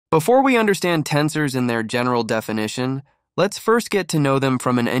Before we understand tensors in their general definition, let's first get to know them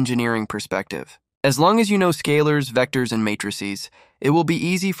from an engineering perspective. As long as you know scalars, vectors, and matrices, it will be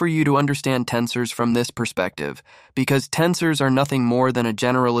easy for you to understand tensors from this perspective, because tensors are nothing more than a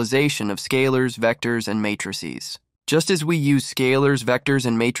generalization of scalars, vectors, and matrices. Just as we use scalars, vectors,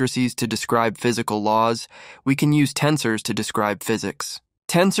 and matrices to describe physical laws, we can use tensors to describe physics.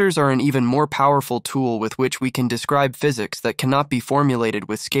 Tensors are an even more powerful tool with which we can describe physics that cannot be formulated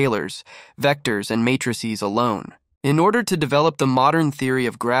with scalars, vectors, and matrices alone. In order to develop the modern theory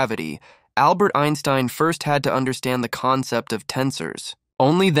of gravity, Albert Einstein first had to understand the concept of tensors.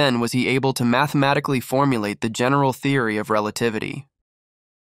 Only then was he able to mathematically formulate the general theory of relativity.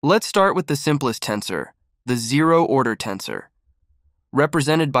 Let's start with the simplest tensor, the zero-order tensor.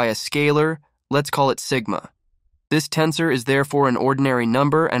 Represented by a scalar, let's call it sigma. This tensor is therefore an ordinary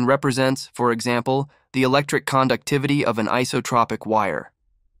number and represents, for example, the electric conductivity of an isotropic wire.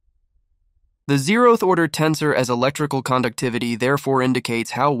 The zeroth order tensor as electrical conductivity therefore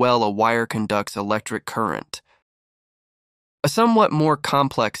indicates how well a wire conducts electric current. A somewhat more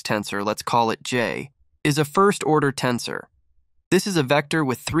complex tensor, let's call it J, is a first-order tensor. This is a vector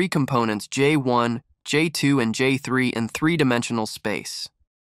with three components J1, J2, and J3 in three-dimensional space.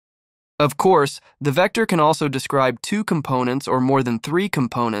 Of course, the vector can also describe two components or more than three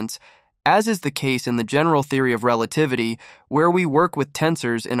components, as is the case in the general theory of relativity, where we work with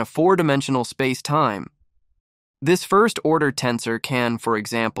tensors in a four-dimensional space-time. This first-order tensor can, for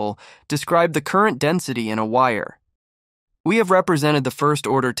example, describe the current density in a wire. We have represented the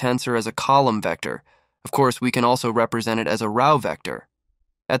first-order tensor as a column vector. Of course, we can also represent it as a row vector.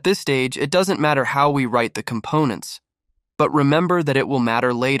 At this stage, it doesn't matter how we write the components, but remember that it will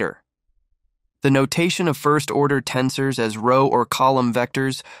matter later. The notation of first-order tensors as row or column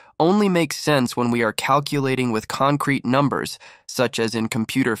vectors only makes sense when we are calculating with concrete numbers, such as in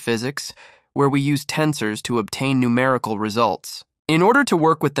computer physics, where we use tensors to obtain numerical results. In order to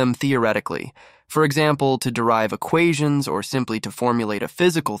work with them theoretically, for example, to derive equations or simply to formulate a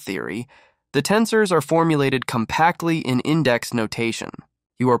physical theory, the tensors are formulated compactly in index notation.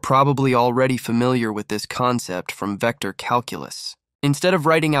 You are probably already familiar with this concept from vector calculus. Instead of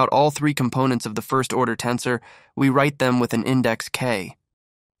writing out all three components of the first-order tensor, we write them with an index k.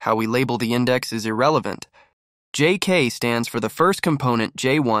 How we label the index is irrelevant. Jk stands for the first component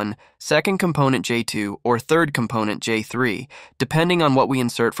J1, second component J2, or third component J3, depending on what we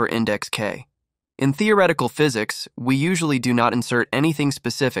insert for index k. In theoretical physics, we usually do not insert anything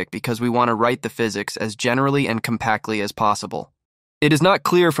specific because we want to write the physics as generally and compactly as possible. It is not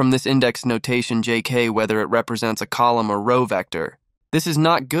clear from this index notation Jk whether it represents a column or row vector. This is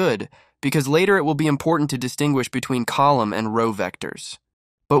not good, because later it will be important to distinguish between column and row vectors.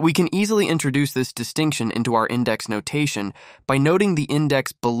 But we can easily introduce this distinction into our index notation by noting the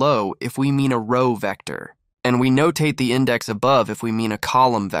index below if we mean a row vector, and we notate the index above if we mean a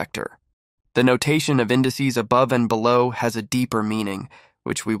column vector. The notation of indices above and below has a deeper meaning,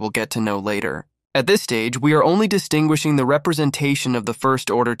 which we will get to know later. At this stage, we are only distinguishing the representation of the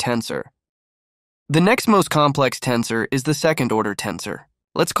first-order tensor. The next most complex tensor is the second-order tensor.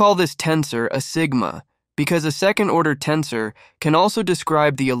 Let's call this tensor a sigma, because a second-order tensor can also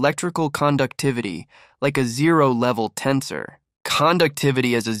describe the electrical conductivity like a zero-level tensor.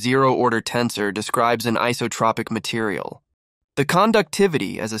 Conductivity as a zero-order tensor describes an isotropic material. The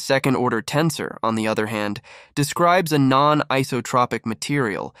conductivity as a second-order tensor, on the other hand, describes a non-isotropic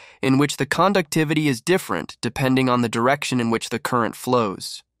material in which the conductivity is different depending on the direction in which the current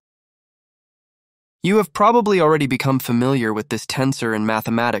flows. You have probably already become familiar with this tensor in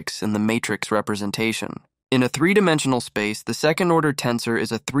mathematics in the matrix representation. In a three-dimensional space, the second-order tensor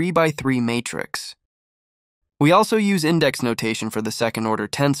is a 3x3 matrix. We also use index notation for the second-order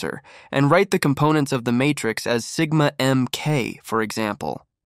tensor and write the components of the matrix as sigma mk, for example.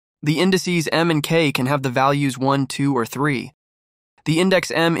 The indices m and k can have the values 1, 2, or 3. The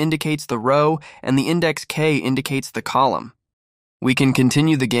index m indicates the row, and the index k indicates the column. We can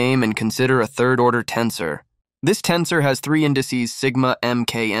continue the game and consider a third-order tensor. This tensor has three indices sigma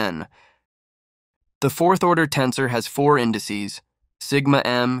mkn. The fourth-order tensor has four indices, sigma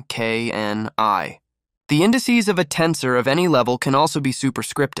m, k, n, I. The indices of a tensor of any level can also be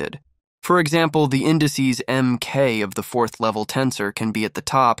superscripted. For example, the indices mk of the fourth-level tensor can be at the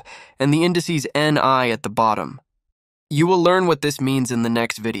top, and the indices ni at the bottom. You will learn what this means in the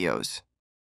next videos.